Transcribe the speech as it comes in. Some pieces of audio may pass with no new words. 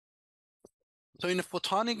So in a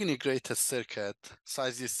photonic integrated circuit, so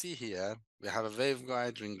as you see here, we have a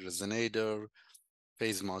waveguide, ring resonator,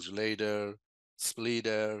 phase modulator,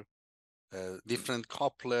 splitter, different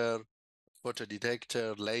coupler,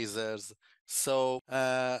 photodetector, lasers. So,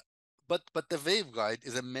 but the waveguide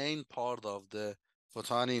is a main part of the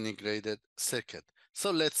photonic integrated circuit. So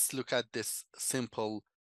let's look at this simple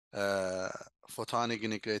uh, photonic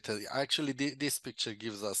integrated. Actually, this picture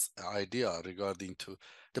gives us an idea regarding to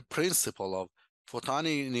the principle of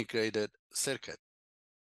photonic integrated circuit.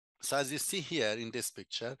 So as you see here in this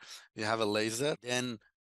picture, we have a laser, then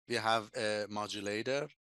we have a modulator,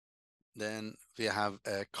 then we have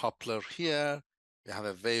a coupler here, we have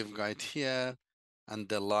a waveguide here, and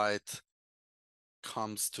the light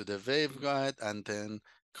comes to the waveguide and then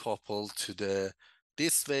coupled to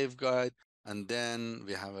this waveguide, and then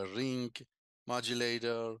we have a ring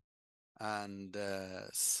modulator, and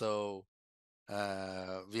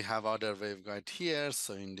we have other waveguide here.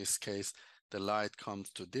 So in this case, the light comes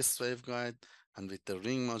to this waveguide, and with the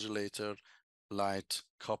ring modulator, light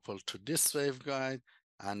coupled to this waveguide,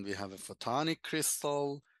 and we have a photonic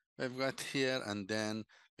crystal waveguide here, and then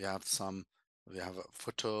we have a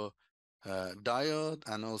photo diode,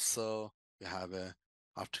 and also we have a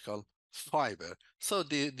optical fiber. So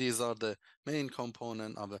these are the main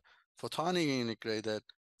component of a photonic integrated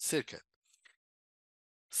circuit.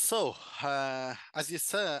 So, as you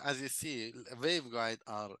see, waveguide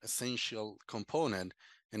are essential component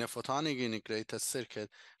in a photonic integrated circuit.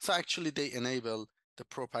 So actually, they enable the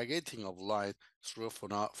propagating of light through a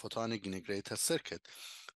photonic integrated circuit.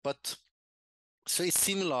 But so it's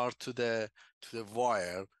similar to the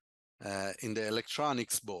wire in the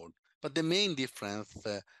electronics board. But the main difference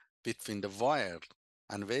between the wire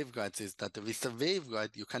and waveguides is that with the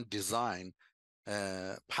waveguide you can design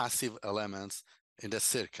passive elements in the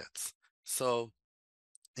circuits. So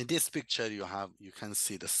in this picture you can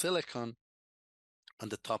see the silicon on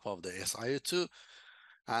the top of the SiO2,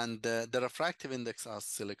 and the refractive index of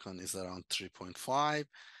silicon is around 3.5,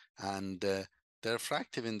 and the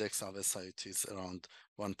refractive index of SiO2 is around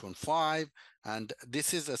 1.5, and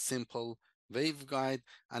this is a simple waveguide,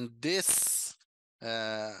 and this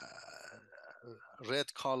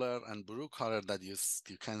red color and blue color that you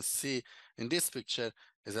can see in this picture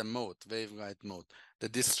is a mode, waveguide mode, the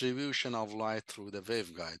distribution of light through the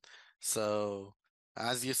waveguide. So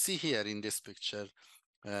as you see here in this picture,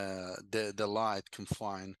 the light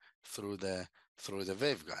confined through the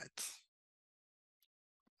waveguide.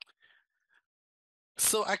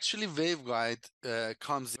 So actually, waveguide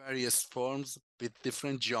comes in various forms with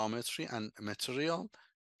different geometry and material.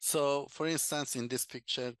 So for instance, in this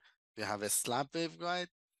picture, we have a slab waveguide,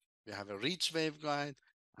 we have a ridge waveguide,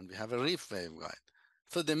 and we have a reef waveguide.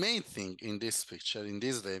 So the main thing in this picture, in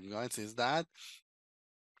these waveguides, is that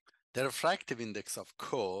the refractive index of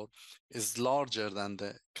core is larger than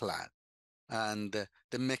the clad, and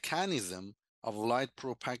the mechanism of light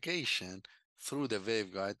propagation through the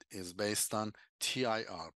waveguide is based on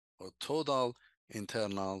TIR, or total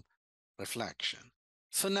internal reflection.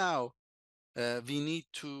 So now we need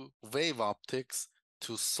to wave optics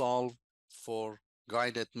to solve for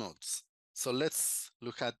guided modes. So let's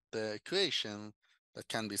look at the equation that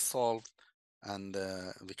can be solved, and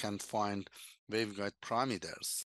we can find waveguide parameters.